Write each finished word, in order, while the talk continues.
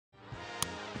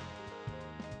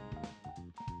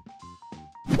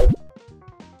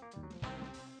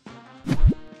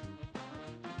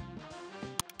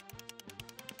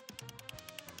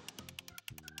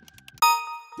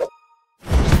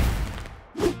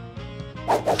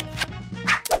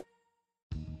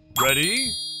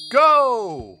Ready,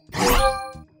 go!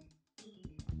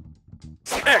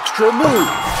 Extra move!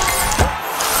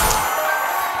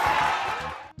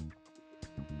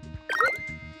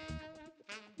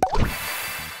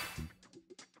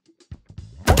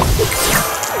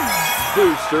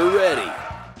 Booster ready!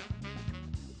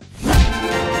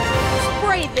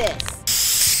 Spray this!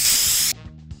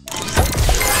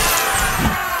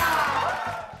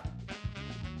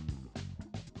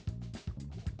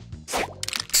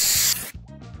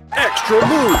 Extra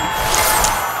move!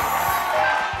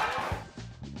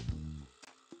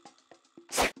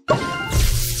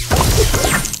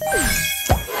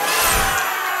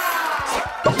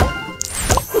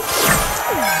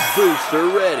 Booster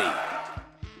ready!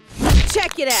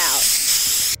 Check it out!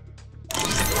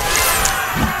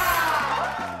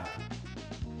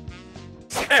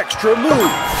 Extra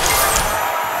move!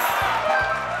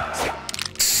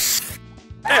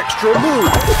 Extra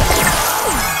move!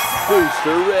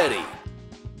 Booster ready!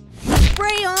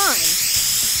 Spray on!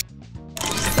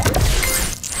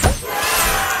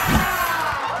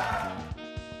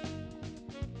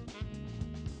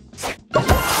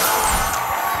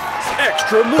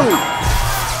 Extra move!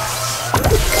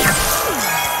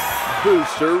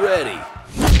 Booster ready!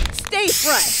 Stay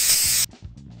fresh!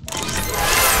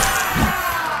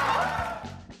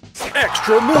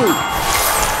 Extra move!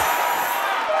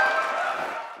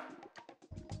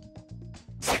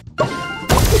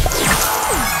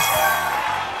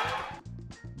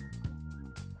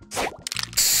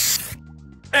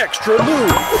 Extra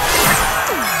move!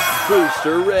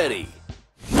 Booster ready!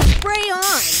 Spray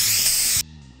on!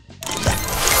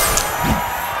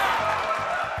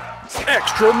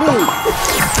 Extra move!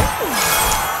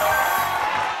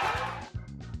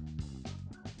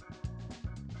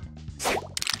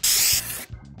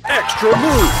 Extra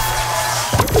move!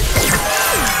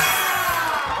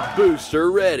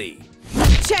 Booster ready!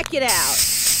 Check it out!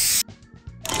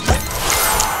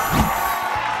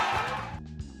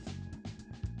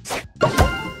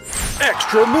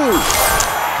 Extra move!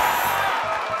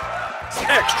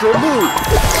 Extra move!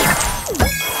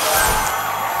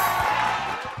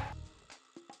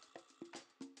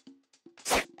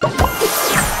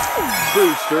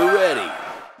 Booster ready!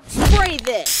 Spray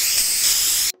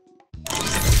this!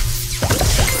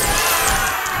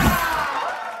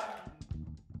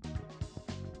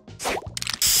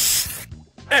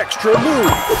 Extra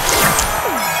move!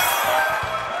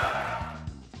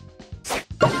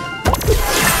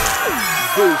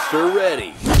 Booster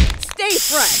ready! Stay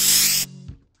fresh!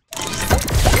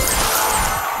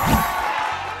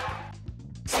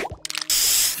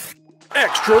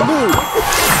 Extra move!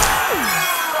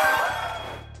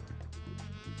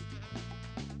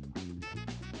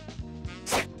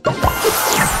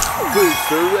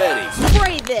 Booster ready!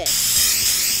 Spray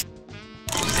this!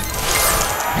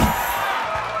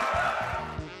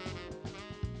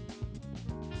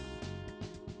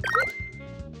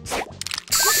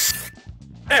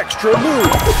 Extra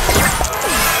move!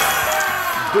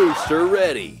 Booster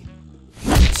ready!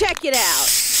 Check it out!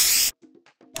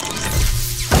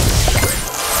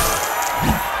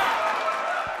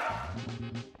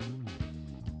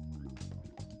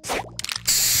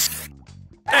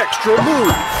 Extra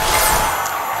move!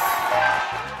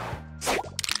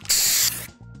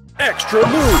 Extra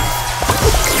move!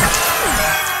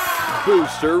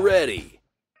 Booster ready!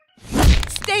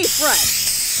 Stay fresh!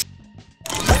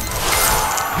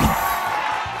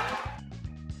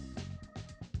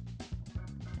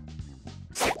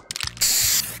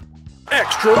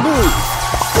 Extra move!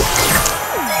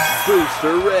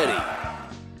 Booster ready!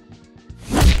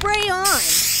 Spray on!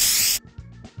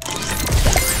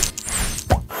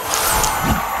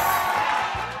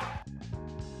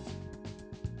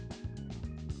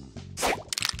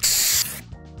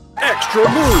 Extra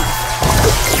move!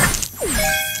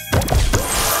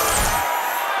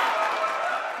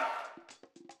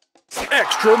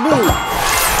 Extra move!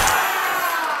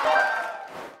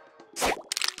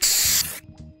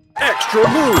 Extra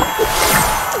move!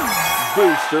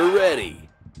 Booster ready!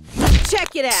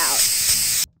 Check it out!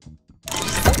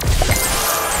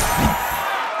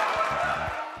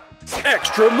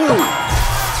 Extra move!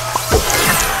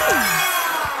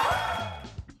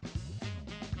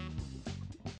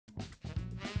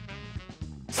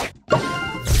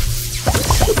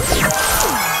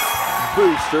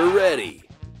 Booster ready!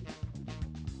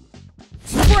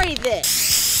 Spray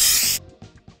this!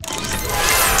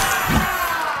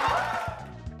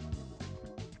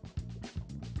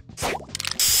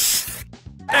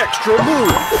 Extra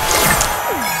move!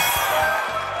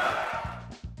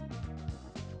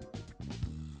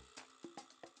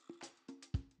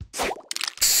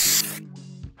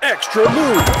 Extra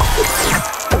move.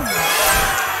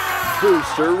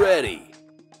 Booster ready.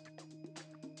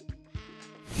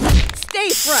 Stay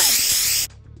fresh.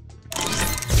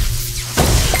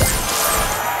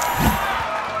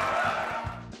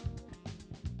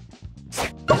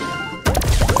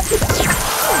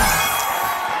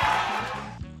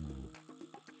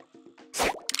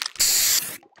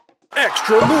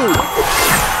 Extra move.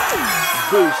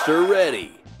 Booster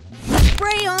ready.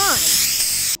 Spray on.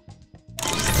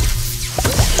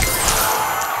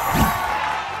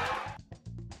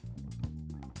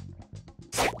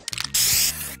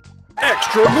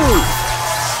 Extra move.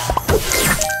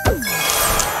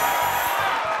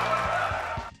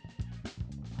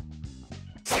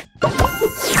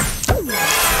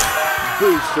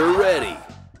 Booster ready.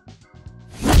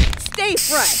 Stay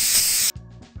fresh.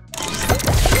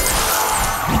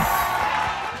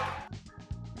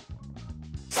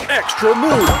 Extra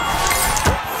move.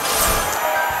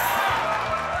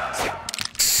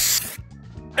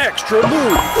 Extra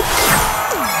move.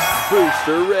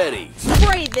 Booster ready.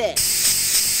 Spray this.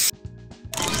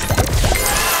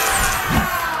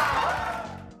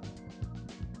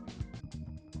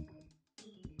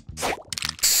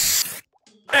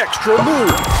 Extra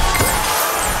move.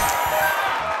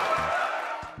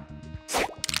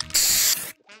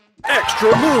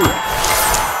 Extra move.